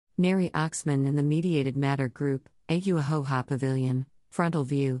Neri Oxman and the Mediated Matter Group, Aguahoha Pavilion, Frontal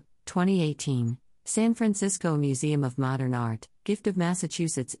View, 2018, San Francisco Museum of Modern Art, Gift of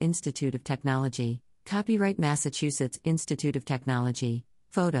Massachusetts Institute of Technology, Copyright Massachusetts Institute of Technology,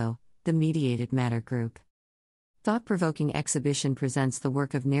 Photo, The Mediated Matter Group. Thought-provoking exhibition presents the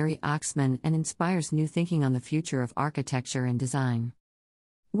work of Neri Oxman and inspires new thinking on the future of architecture and design.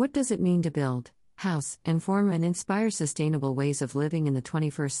 What does it mean to build, house, inform and inspire sustainable ways of living in the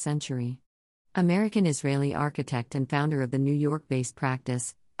 21st century? American-Israeli architect and founder of the New York-based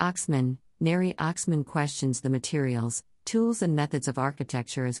practice, Oxman, Neri Oxman questions the materials, tools and methods of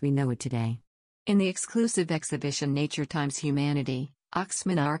architecture as we know it today. In the exclusive exhibition Nature Times Humanity,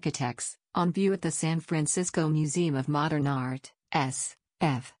 Oxman Architects, on view at the San Francisco Museum of Modern Art,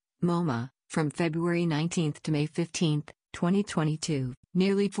 SF, MoMA, from February 19 to May 15, 2022,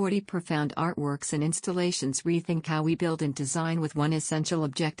 nearly 40 profound artworks and installations rethink how we build and design with one essential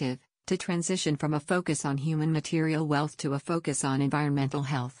objective: to transition from a focus on human material wealth to a focus on environmental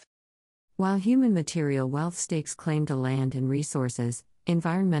health. While human material wealth stakes claim to land and resources,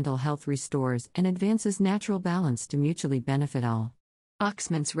 environmental health restores and advances natural balance to mutually benefit all.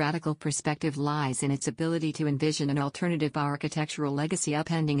 Oxman's radical perspective lies in its ability to envision an alternative architectural legacy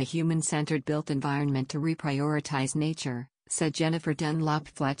upending a human-centered built environment to reprioritize nature, said Jennifer Dunlop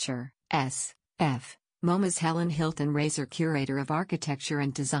Fletcher, S.F., MoMA's Helen Hilton Razor Curator of Architecture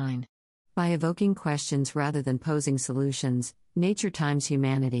and Design. By evoking questions rather than posing solutions, Nature Times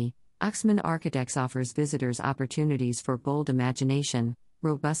Humanity, Oxman Architects offers visitors opportunities for bold imagination,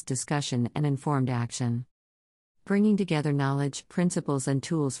 robust discussion and informed action. Bringing together knowledge, principles and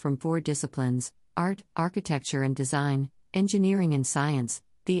tools from 4 disciplines: art, architecture and design, engineering and science,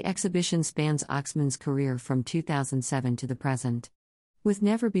 the exhibition spans Oxman's career from 2007 to the present. With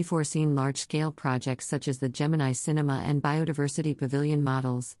never-before-seen large-scale projects such as the Gemini Cinema and Biodiversity Pavilion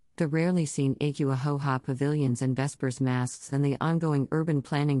models, the rarely seen Aguahoha Pavilions and Vespers Masks and the ongoing urban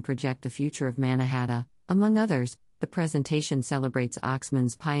planning project The Future of Mannahatta, among others, the presentation celebrates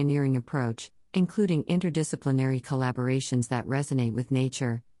Oxman's pioneering approach, including interdisciplinary collaborations that resonate with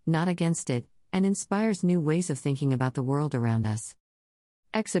nature, not against it, and inspires new ways of thinking about the world around us.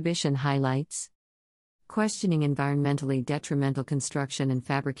 Exhibition highlights: questioning environmentally detrimental construction and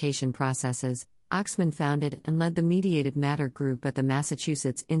fabrication processes. Oxman founded and led the Mediated Matter Group at the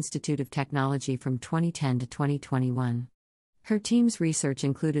Massachusetts Institute of Technology from 2010 to 2021. Her team's research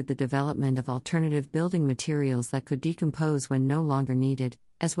included the development of alternative building materials that could decompose when no longer needed,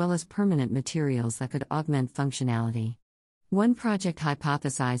 as well as permanent materials that could augment functionality. One project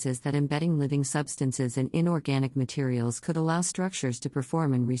hypothesizes that embedding living substances in inorganic materials could allow structures to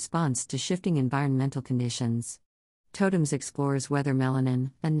perform in response to shifting environmental conditions. Totems explores whether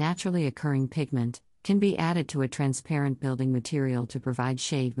melanin, a naturally occurring pigment, can be added to a transparent building material to provide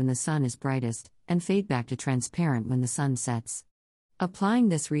shade when the sun is brightest, and fade back to transparent when the sun sets. Applying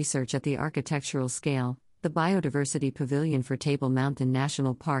this research at the architectural scale, the Biodiversity Pavilion for Table Mountain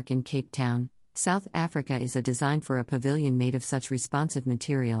National Park in Cape Town, South Africa is a design for a pavilion made of such responsive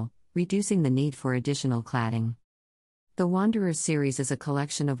material, reducing the need for additional cladding. The Wanderers series is a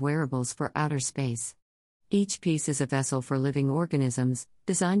collection of wearables for outer space. Each piece is a vessel for living organisms,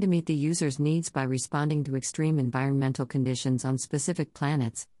 designed to meet the user's needs by responding to extreme environmental conditions on specific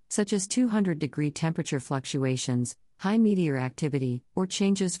planets, such as 200-degree temperature fluctuations, high meteor activity, or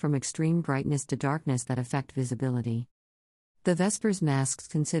changes from extreme brightness to darkness that affect visibility. The Vespers Masks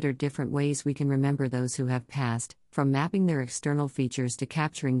consider different ways we can remember those who have passed, from mapping their external features to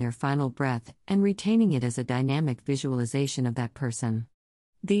capturing their final breath and retaining it as a dynamic visualization of that person.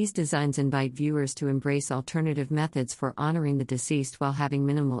 These designs invite viewers to embrace alternative methods for honoring the deceased while having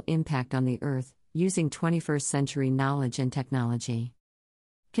minimal impact on the earth, using 21st century knowledge and technology.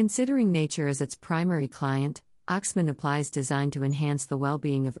 Considering nature as its primary client, Oxman applies design to enhance the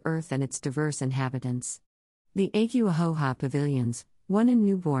well-being of Earth and its diverse inhabitants. The Aguahoha Pavilions, one in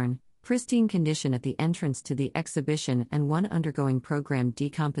newborn, pristine condition at the entrance to the exhibition and one undergoing programmed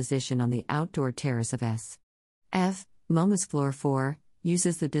decomposition on the outdoor terrace of S.F. MoMA's Floor 4,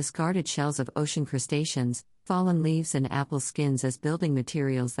 uses the discarded shells of ocean crustaceans, fallen leaves and apple skins as building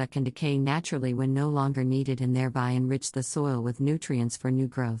materials that can decay naturally when no longer needed and thereby enrich the soil with nutrients for new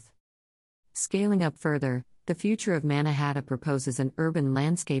growth. Scaling up further, The Future of Mannahatta proposes an urban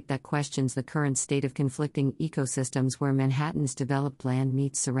landscape that questions the current state of conflicting ecosystems where Manhattan's developed land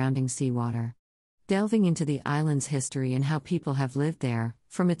meets surrounding seawater. Delving into the island's history and how people have lived there,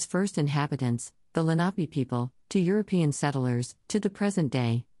 from its first inhabitants, the Lenape people, to European settlers, to the present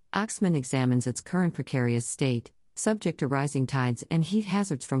day, Oxman examines its current precarious state, subject to rising tides and heat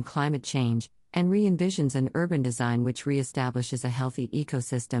hazards from climate change, and re-envisions an urban design which re-establishes a healthy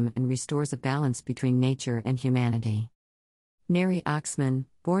ecosystem and restores a balance between nature and humanity. Neri Oxman,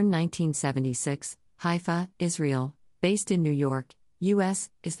 born 1976, Haifa, Israel, based in New York, U.S.,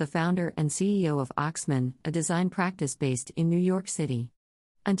 is the founder and CEO of Oxman, a design practice based in New York City.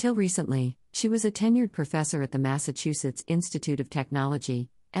 Until recently, she was a tenured professor at the Massachusetts Institute of Technology,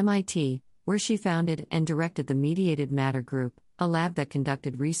 MIT, where she founded and directed the Mediated Matter Group, a lab that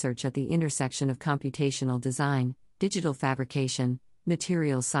conducted research at the intersection of computational design, digital fabrication,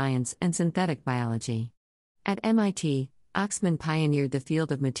 materials science, and synthetic biology. At MIT, Oxman pioneered the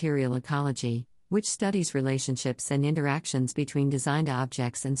field of material ecology, which studies relationships and interactions between designed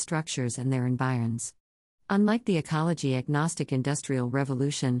objects and structures and their environs. Unlike the ecology-agnostic Industrial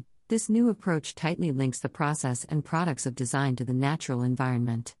Revolution, this new approach tightly links the process and products of design to the natural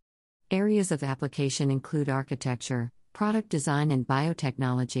environment. Areas of application include architecture, product design and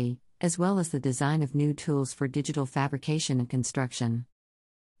biotechnology, as well as the design of new tools for digital fabrication and construction.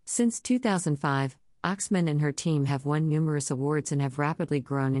 Since 2005, Oxman and her team have won numerous awards and have rapidly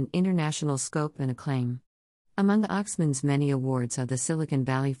grown in international scope and acclaim. Among Oxman's many awards are the Silicon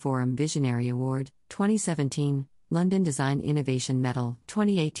Valley Forum Visionary Award, 2017, London Design Innovation Medal,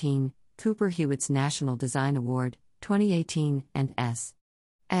 2018, Cooper Hewitt's National Design Award, 2018, and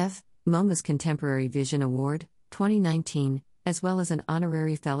S.F. MoMA's Contemporary Vision Award, 2019, as well as an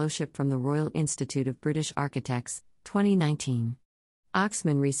honorary fellowship from the Royal Institute of British Architects, 2019.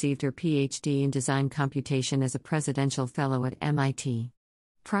 Oxman received her PhD in Design Computation as a Presidential Fellow at MIT.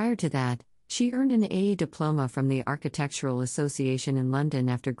 Prior to that, she earned an AA diploma from the Architectural Association in London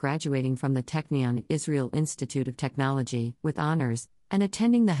after graduating from the Technion Israel Institute of Technology with honors and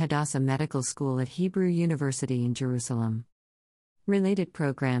attending the Hadassah Medical School at Hebrew University in Jerusalem. Related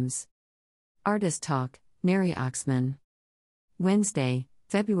programs. Artist Talk, Neri Oxman. Wednesday,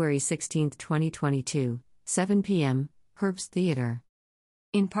 February 16, 2022, 7 p.m., Herbst Theater.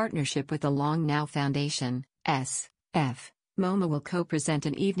 In partnership with the Long Now Foundation, S.F. MoMA will co-present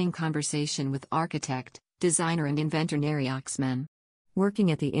an evening conversation with architect, designer and inventor Neri Oxman.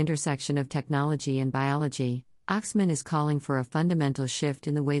 Working at the intersection of technology and biology, Oxman is calling for a fundamental shift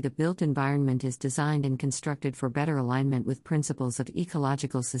in the way the built environment is designed and constructed for better alignment with principles of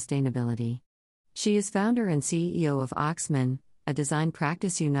ecological sustainability. She is founder and CEO of Oxman, a design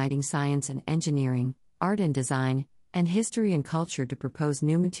practice uniting science and engineering, art and design, and history and culture to propose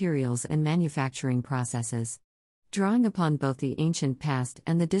new materials and manufacturing processes. Drawing upon both the ancient past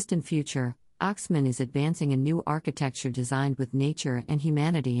and the distant future, Oxman is advancing a new architecture designed with nature and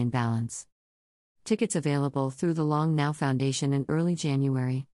humanity in balance. Tickets available through the Long Now Foundation in early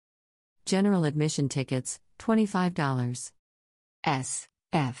January. General admission tickets, $25.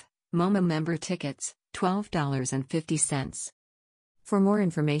 S.F. MoMA member tickets, $12.50. For more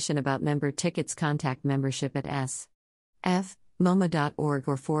information about member tickets, contact membership at sfmoma.org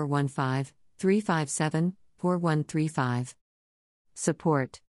or 415-357-4135.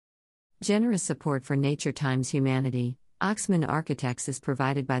 Support. Generous support for Nature Times Humanity. Oxman Architects is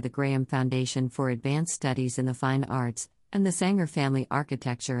provided by the Graham Foundation for Advanced Studies in the Fine Arts and the Sanger Family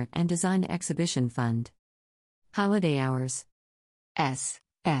Architecture and Design Exhibition Fund. Holiday hours.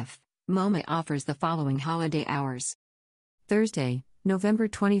 S.F. MoMA offers the following holiday hours. Thursday, November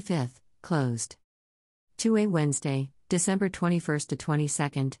 25th, closed. 2A Wednesday, December 21st to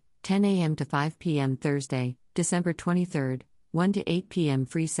 22nd, 10 a.m. to 5 p.m. Thursday, December 23rd, 1 to 8 p.m.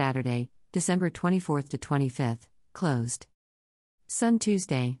 Free Saturday, December 24th to 25th, closed. Sun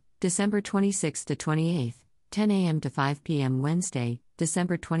Tuesday, December 26th to 28th, 10 a.m. to 5 p.m. Wednesday,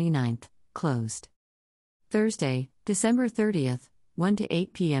 December 29th, closed. Thursday, December 30th, 1 to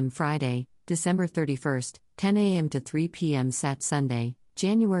 8 p.m. Friday, December 31st, 10 a.m. to 3 p.m. Sunday,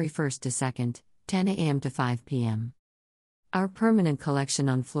 January 1st to 2nd, 10 a.m. to 5 p.m. Our permanent collection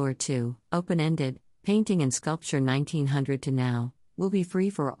on Floor 2, open-ended, painting and sculpture 1900 to now, will be free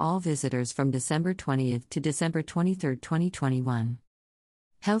for all visitors from December 20th to December 23, 2021.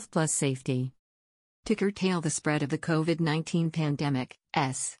 Health plus safety. To curtail the spread of the COVID-19 pandemic,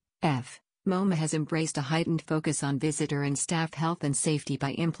 S.F. MoMA has embraced a heightened focus on visitor and staff health and safety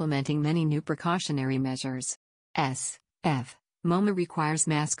by implementing many new precautionary measures. S.F. MoMA requires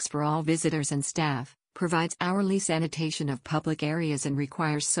masks for all visitors and staff, provides hourly sanitation of public areas and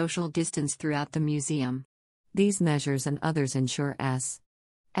requires social distance throughout the museum. These measures and others ensure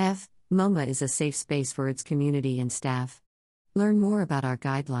S.F. MoMA is a safe space for its community and staff. Learn more about our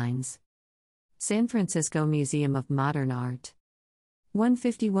guidelines. San Francisco Museum of Modern Art.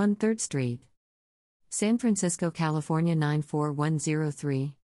 151 3rd Street. San Francisco, California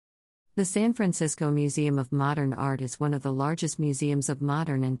 94103. The San Francisco Museum of Modern Art is one of the largest museums of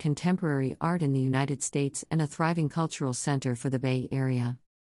modern and contemporary art in the United States and a thriving cultural center for the Bay Area.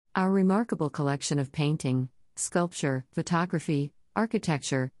 Our remarkable collection of painting, sculpture, photography,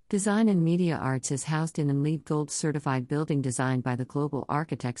 architecture, design and media arts is housed in an LEED Gold certified building designed by the global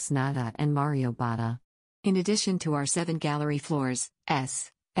architects Nada and Mario Botta. In addition to our 7 gallery floors,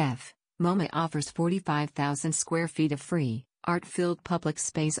 S.F. MoMA offers 45,000 square feet of free, art-filled public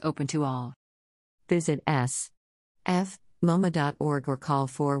space open to all. Visit sfmoma.org or call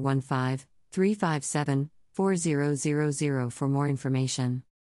 415-357-4000 for more information.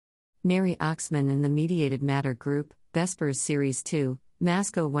 Neri Oxman and the Mediated Matter Group, Vespers Series 2,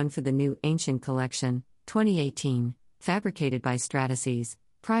 Masco 1 for the New Ancient Collection, 2018, fabricated by Strataces,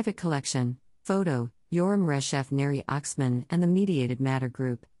 Private Collection, Photo, Yoram Reshef Neri Oxman and the Mediated Matter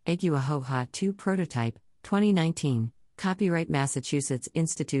Group, Aguahoha 2 Prototype, 2019, Copyright Massachusetts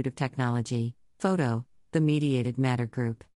Institute of Technology, Photo, The Mediated Matter Group.